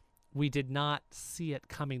we did not see it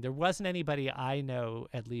coming. There wasn't anybody I know,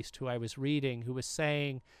 at least who I was reading, who was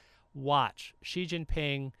saying, watch, Xi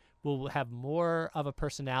Jinping will have more of a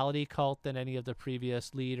personality cult than any of the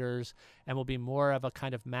previous leaders and will be more of a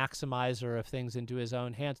kind of maximizer of things into his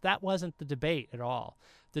own hands. That wasn't the debate at all.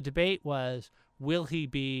 The debate was, will he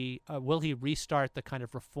restart the kind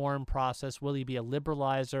of reform process? Will he be a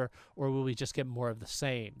liberalizer, or will we just get more of the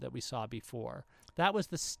same that we saw before? That was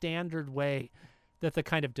the standard way that the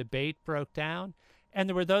kind of debate broke down. And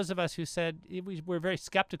there were those of us who said we were very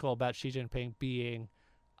skeptical about Xi Jinping being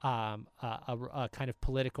a kind of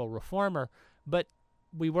political reformer, but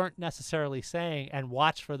we weren't necessarily saying, and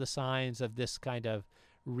watch for the signs of this kind of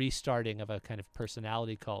restarting of a kind of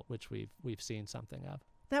personality cult, which we've seen something of.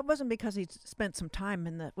 That wasn't because he spent some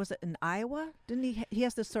time was it in Iowa? Didn't he? He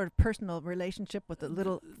has this sort of personal relationship with a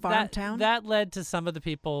little farm town. That led to some of the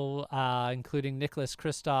people, including Nicholas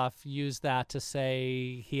Kristof, use that to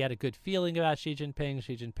say he had a good feeling about Xi Jinping.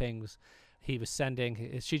 Xi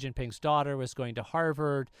Jinping's daughter was going to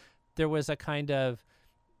Harvard. There was a kind of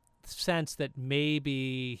sense that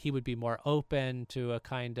maybe he would be more open to a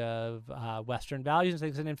kind of Western values and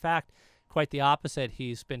things. And in fact, quite the opposite.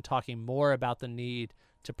 He's been talking more about the need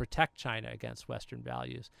to protect China against Western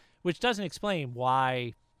values, which doesn't explain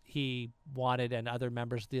why he wanted, and other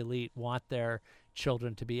members of the elite want, their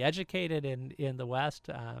children to be educated in the West.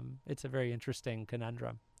 It's a very interesting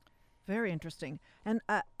conundrum. Very interesting. And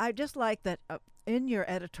I just like that in your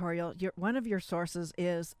editorial, one of your sources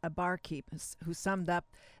is a barkeep who summed up,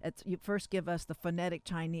 you first give us the phonetic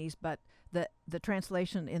Chinese, but the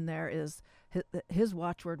translation in there is, his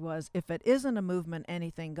watchword was, if it isn't a movement,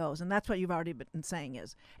 anything goes. And that's what you've already been saying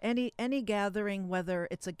is, any gathering, whether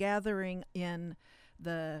it's a gathering on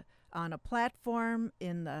a platform,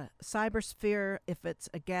 in the cybersphere, if it's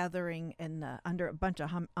a gathering under a bunch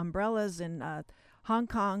of umbrellas in Hong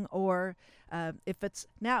Kong, or if it's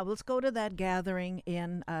now, let's go to that gathering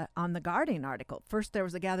on the Guardian article. First, there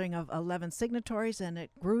was a gathering of 11 signatories, and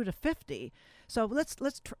it grew to 50. So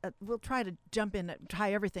we'll try to jump in and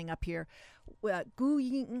tie everything up here. Gu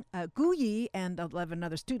Yi and 11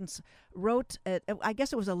 other students wrote, I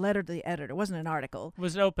guess it was a letter to the editor. It wasn't an article. It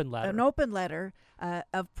was an open letter. An open letter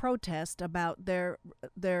of protest about their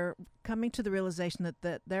coming to the realization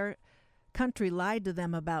that their country lied to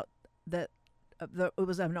them about that. It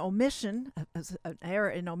was an omission, an error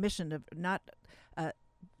in omission of not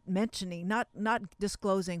mentioning, not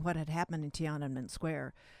disclosing what had happened in Tiananmen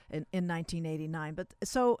Square in 1989. But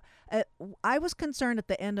so I was concerned at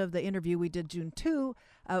the end of the interview we did June 2,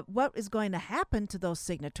 what is going to happen to those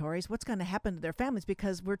signatories? What's going to happen to their families?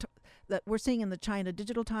 Because we're seeing in the China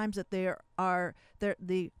Digital Times that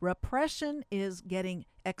the repression is getting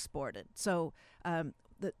exported. So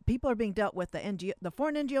the people are being dealt with, the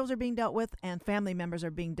foreign NGOs are being dealt with, and family members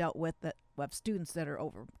are being dealt with of students that are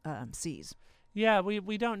overseas. Yeah,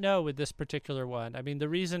 we don't know with this particular one. I mean,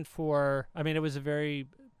 it was a very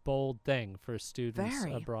bold thing for students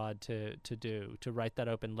abroad to write that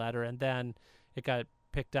open letter, and then it got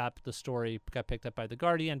picked up. The story got picked up by The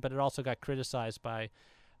Guardian, but it also got criticized by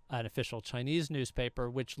an official Chinese newspaper,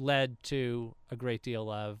 which led to a great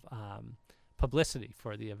deal of publicity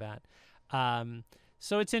for the event.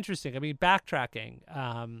 So it's interesting. I mean, backtracking,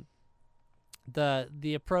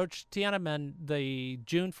 the approach, Tiananmen, the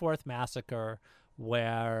June 4th massacre,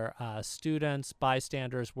 where students,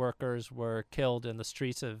 bystanders, workers were killed in the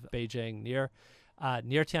streets of Beijing near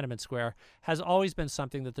Tiananmen Square, has always been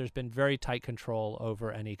something that there's been very tight control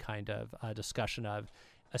over any kind of discussion of,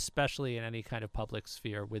 especially in any kind of public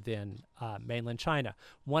sphere within mainland China.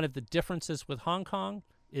 One of the differences with Hong Kong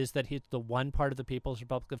is that it's the one part of the People's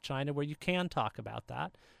Republic of China where you can talk about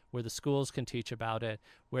that, where the schools can teach about it,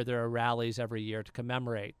 where there are rallies every year to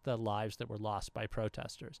commemorate the lives that were lost by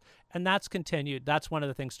protesters. And that's continued. That's one of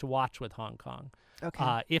the things to watch with Hong Kong.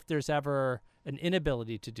 Okay. If there's ever an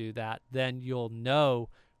inability to do that, then you'll know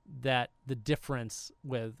that the difference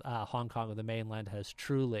with Hong Kong and the mainland has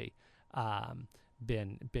truly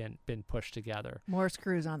been pushed together. More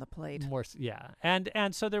screws on the plate. More, yeah, and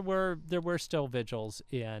so there were still vigils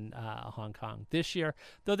in Hong Kong this year,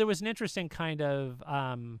 though there was an interesting kind of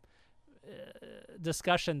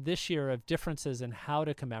discussion this year of differences in how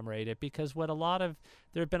to commemorate it, because there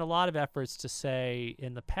have been a lot of efforts to say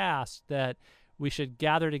in the past that we should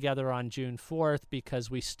gather together on June 4th because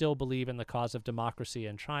we still believe in the cause of democracy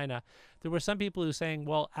in China. There were some people who were saying,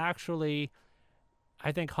 well, actually,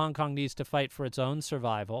 I think Hong Kong needs to fight for its own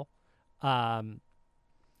survival.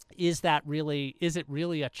 Is it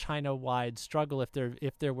really a China-wide struggle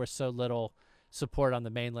if there were so little support on the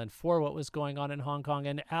mainland for what was going on in Hong Kong,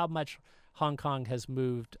 and how much Hong Kong has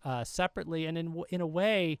moved separately? And in a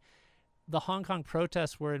way, the Hong Kong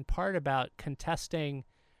protests were in part about contesting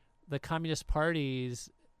the Communist Party's,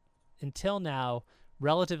 until now,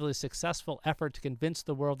 relatively successful effort to convince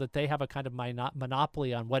the world that they have a kind of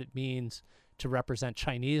monopoly on what it means to represent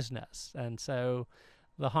Chineseness. And so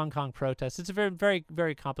the Hong Kong protests, it's a very, very,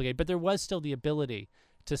 very complicated, but there was still the ability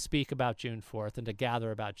to speak about June 4th and to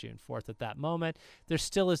gather about June 4th at that moment. There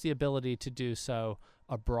still is the ability to do so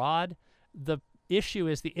abroad. The issue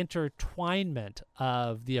is the intertwinement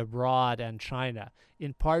of the abroad and China,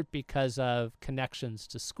 in part because of connections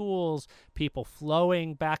to schools, people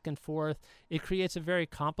flowing back and forth. It creates a very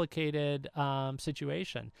complicated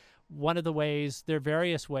situation. One of the ways, there are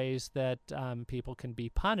various ways that people can be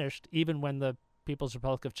punished, even when the People's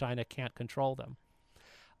Republic of China can't control them.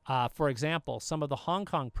 For example, some of the Hong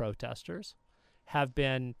Kong protesters have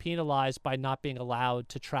been penalized by not being allowed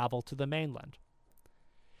to travel to the mainland.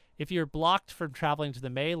 If you're blocked from traveling to the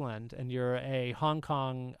mainland and you're a Hong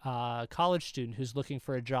Kong college student who's looking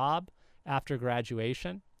for a job after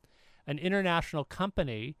graduation, an international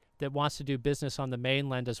company that wants to do business on the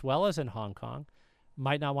mainland as well as in Hong Kong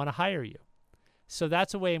might not want to hire you. So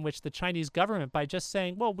that's a way in which the Chinese government, by just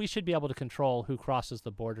saying, well, we should be able to control who crosses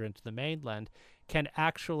the border into the mainland, can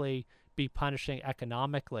actually be punishing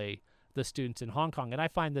economically the students in Hong Kong. And I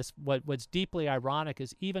find this, what's deeply ironic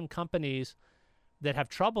is even companies that have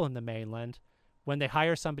trouble in the mainland, when they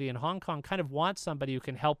hire somebody in Hong Kong, kind of want somebody who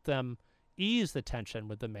can help them ease the tension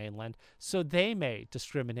with the mainland, so they may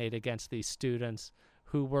discriminate against these students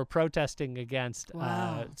who were protesting against.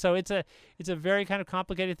 Wow. So it's a very kind of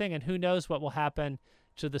complicated thing, and who knows what will happen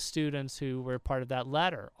to the students who were part of that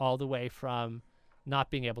letter, all the way from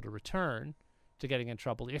not being able to return to getting in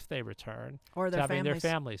trouble if they return, or to having their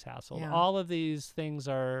family's hassled. Yeah. All of these things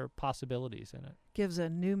are possibilities in it. Gives a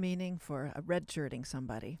new meaning for redshirting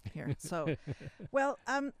somebody here. So, well,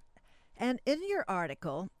 and in your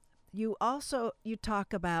article, you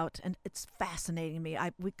talk about, and it's fascinating to me.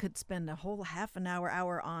 We could spend a whole half an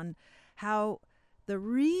hour on how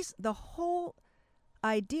the whole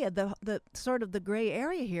idea, the sort of the gray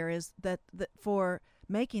area here is that for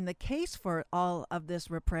making the case for all of this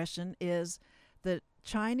repression is the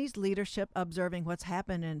Chinese leadership observing what's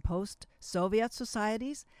happened in post-Soviet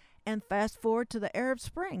societies, and fast forward to the Arab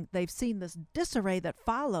Spring. They've seen this disarray that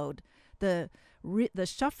followed the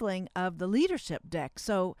shuffling of the leadership deck.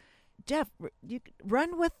 So, Jeff, you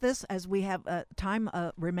run with this as we have time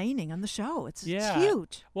remaining on the show. It's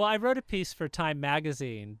huge. Well, I wrote a piece for Time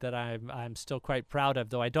magazine that I'm still quite proud of,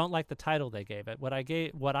 though I don't like the title they gave it. What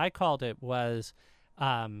I called it was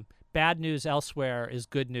 "Bad News Elsewhere is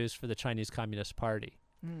Good News for the Chinese Communist Party."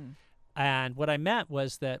 Mm. And what I meant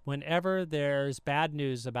was that whenever there's bad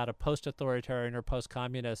news about a post-authoritarian or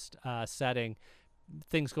post-communist setting,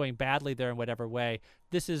 things going badly there in whatever way,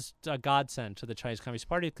 this is a godsend to the Chinese Communist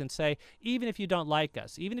Party. It can say, even if you don't like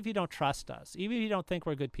us, even if you don't trust us, even if you don't think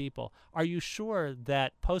we're good people, are you sure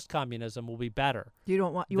that post-communism will be better? You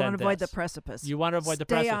want to avoid the precipice. You want to avoid the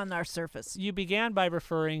precipice. Stay on our surface. You began by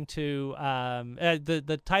referring to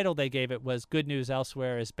the title they gave it was "Good News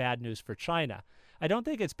Elsewhere is Bad News for China." I don't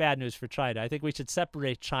think it's bad news for China. I think we should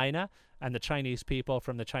separate China and the Chinese people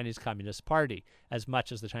from the Chinese Communist Party, as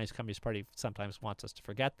much as the Chinese Communist Party sometimes wants us to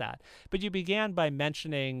forget that. But you began by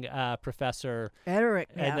mentioning Professor Frederick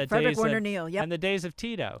Warner Neal. Yep. And the days of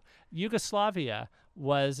Tito. Yugoslavia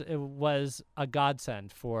was a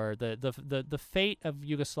godsend for the fate of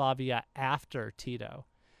Yugoslavia after Tito.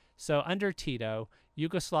 So under Tito,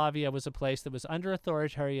 Yugoslavia was a place that was under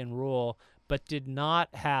authoritarian rule, but did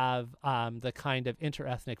not have the kind of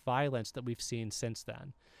interethnic violence that we've seen since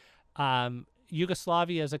then.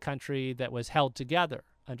 Yugoslavia is a country that was held together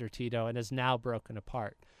under Tito and is now broken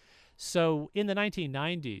apart. So in the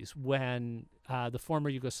 1990s, when the former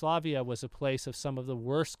Yugoslavia was a place of some of the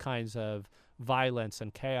worst kinds of violence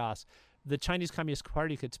and chaos, the Chinese Communist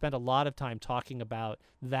Party could spend a lot of time talking about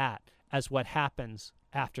that as what happens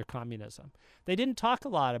after communism. They didn't talk a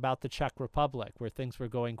lot about the Czech Republic, where things were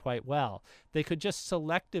going quite well. They could just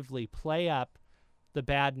selectively play up the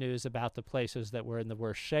bad news about the places that were in the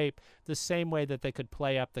worst shape, the same way that they could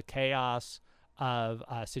play up the chaos of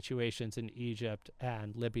situations in Egypt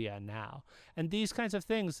and Libya now. And these kinds of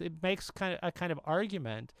things, it makes a kind of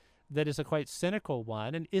argument that is a quite cynical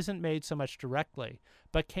one and isn't made so much directly,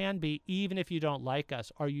 but can be, even if you don't like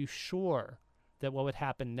us, are you sure that what would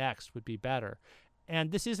happen next would be better?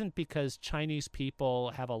 And this isn't because Chinese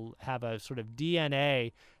people have a sort of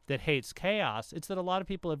DNA that hates chaos. It's that a lot of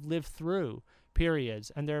people have lived through periods,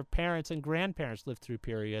 and their parents and grandparents lived through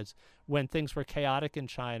periods when things were chaotic in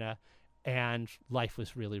China and life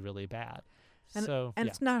was really, really bad. And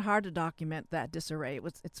it's not hard to document that disarray.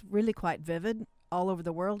 It's really quite vivid all over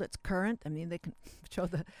the world. It's current. I mean, they can show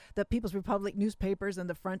the People's Republic newspapers in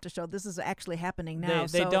the front to show this is actually happening now.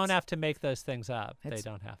 They don't have to make those things up. They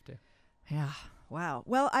don't have to. Yeah. Wow.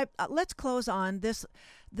 Well, let's close on this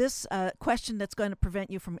question that's going to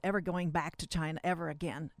prevent you from ever going back to China ever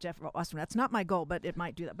again, Jeff Wasserstrom. That's not my goal, but it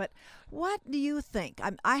might do that. But what do you think?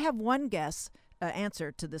 I have one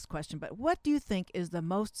answer to this question, but what do you think is the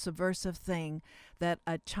most subversive thing that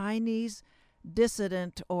a Chinese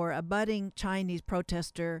dissident or a budding Chinese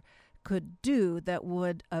protester could do that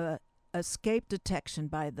would escape detection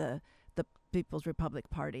by the People's Republic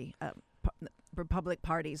Party, Republic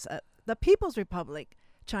parties, the People's Republic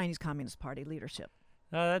Chinese Communist Party leadership?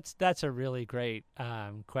 That's a really great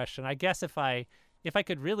question. I guess if I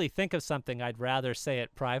could really think of something, I'd rather say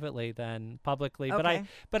it privately than publicly. Okay.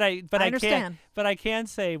 But I understand. I can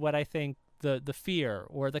say what I think the fear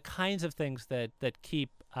or the kinds of things that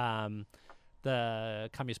keep the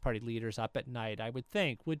Communist Party leaders up at night, I would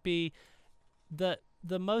think, would be the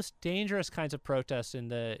most dangerous kinds of protests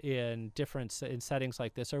in settings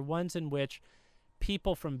like this are ones in which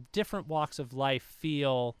people from different walks of life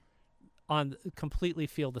completely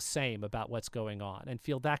feel the same about what's going on and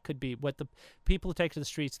feel that could be what the people who take to the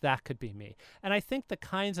streets, that could be me. And I think the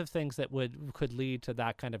kinds of things that could lead to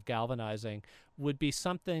that kind of galvanizing would be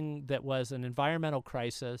something that was an environmental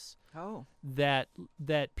crisis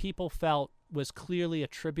that people felt was clearly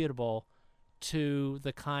attributable to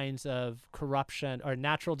the kinds of corruption or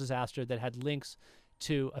natural disaster that had links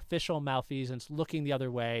to official malfeasance looking the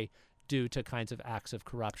other way due to kinds of acts of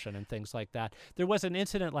corruption and things like that. There was an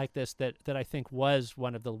incident like this that I think was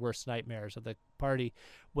one of the worst nightmares of the party,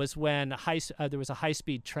 was when there was a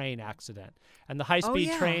high-speed train accident. And the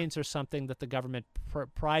high-speed trains are something that the government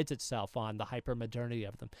prides itself on, the hyper-modernity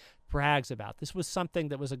of them, brags about. This was something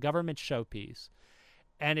that was a government showpiece.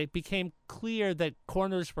 And it became clear that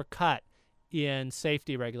corners were cut in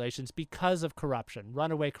safety regulations because of corruption,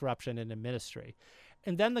 runaway corruption in the ministry.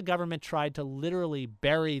 And then the government tried to literally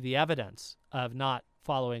bury the evidence of not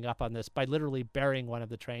following up on this by literally burying one of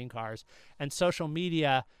the train cars. And social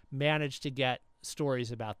media managed to get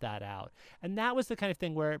stories about that out. And that was the kind of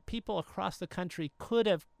thing where people across the country could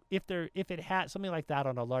have, if it had something like that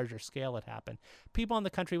on a larger scale had happened, people in the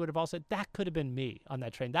country would have all said, that could have been me on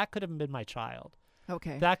that train. That could have been my child.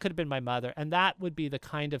 Okay. That could have been my mother. And that would be the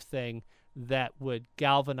kind of thing that would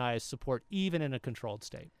galvanize support even in a controlled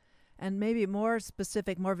state. And maybe more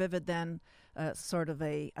specific, more vivid than sort of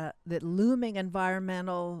the looming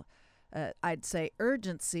environmental, I'd say,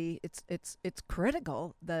 urgency. It's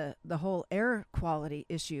critical, the whole air quality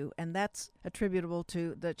issue, and that's attributable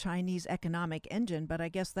to the Chinese economic engine. But I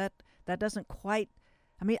guess that doesn't quite.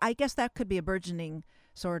 I mean, I guess that could be a burgeoning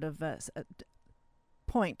sort of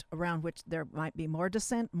point around which there might be more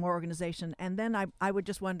dissent, more organization. And then I would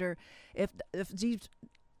just wonder if Xi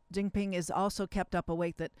Jinping is also kept up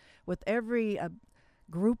awake that with every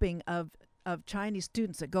grouping of Chinese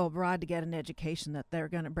students that go abroad to get an education, that they're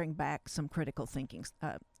going to bring back some critical thinking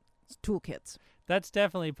toolkits. That's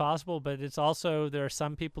definitely possible, but it's also there are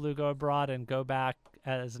some people who go abroad and go back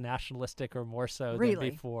as nationalistic or more so than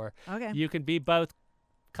before. Okay. You can be both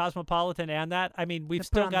cosmopolitan and that. I mean, we've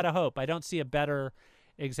still got to hope. I don't see a better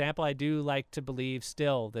example. I do like to believe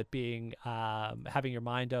still that being having your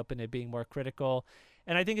mind open and being more critical.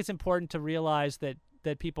 And I think it's important to realize that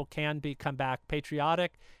people can come back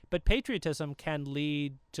patriotic, but patriotism can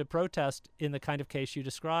lead to protest in the kind of case you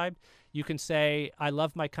described. You can say, I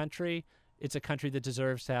love my country. It's a country that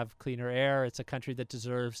deserves to have cleaner air. It's a country that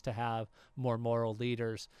deserves to have more moral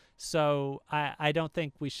leaders. So I don't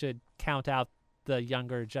think we should count out the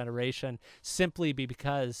younger generation simply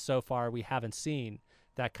because so far we haven't seen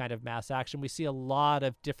that kind of mass action. We see a lot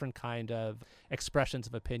of different kind of expressions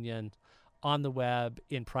of opinion on the web,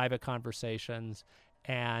 in private conversations,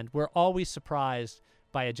 and we're always surprised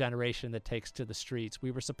by a generation that takes to the streets. We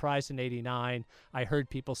were surprised in '89. I heard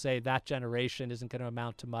people say that generation isn't going to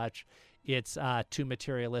amount to much. It's too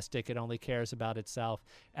materialistic. It only cares about itself.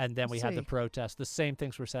 And then we had the protests. The same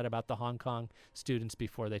things were said about the Hong Kong students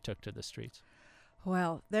before they took to the streets.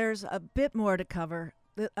 Well, there's a bit more to cover.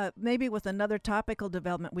 Maybe with another topical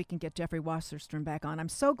development, we can get Jeffrey Wasserstrom back on. I'm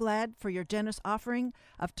so glad for your generous offering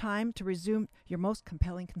of time to resume your most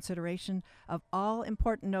compelling consideration of all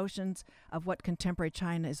important notions of what contemporary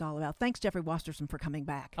China is all about. Thanks, Jeffrey Wasserstrom, for coming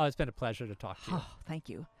back. Oh, it's been a pleasure to talk to you. Oh, thank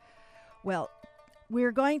you. Well,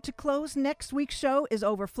 we're going to close. Next week's show is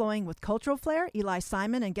Overflowing with Cultural Flair. Eli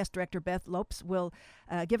Simon and guest director Beth Lopes will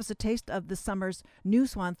give us a taste of the summer's New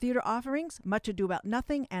Swan Theater offerings, Much Ado About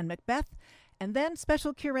Nothing and Macbeth. And then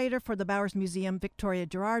special curator for the Bowers Museum, Victoria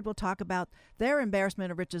Gerard, will talk about their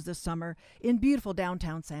embarrassment of riches this summer in beautiful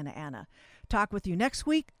downtown Santa Ana. Talk with you next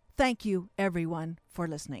week. Thank you, everyone, for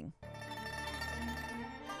listening.